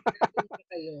 Kain na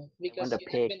kayo I want because the you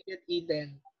pig. haven't yet eaten.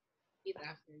 Eat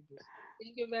after this.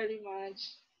 Thank you very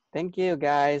much. Thank you,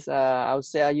 guys. I'll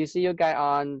say you see you guys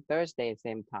on Thursday,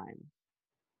 same time.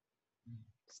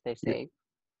 Stay safe.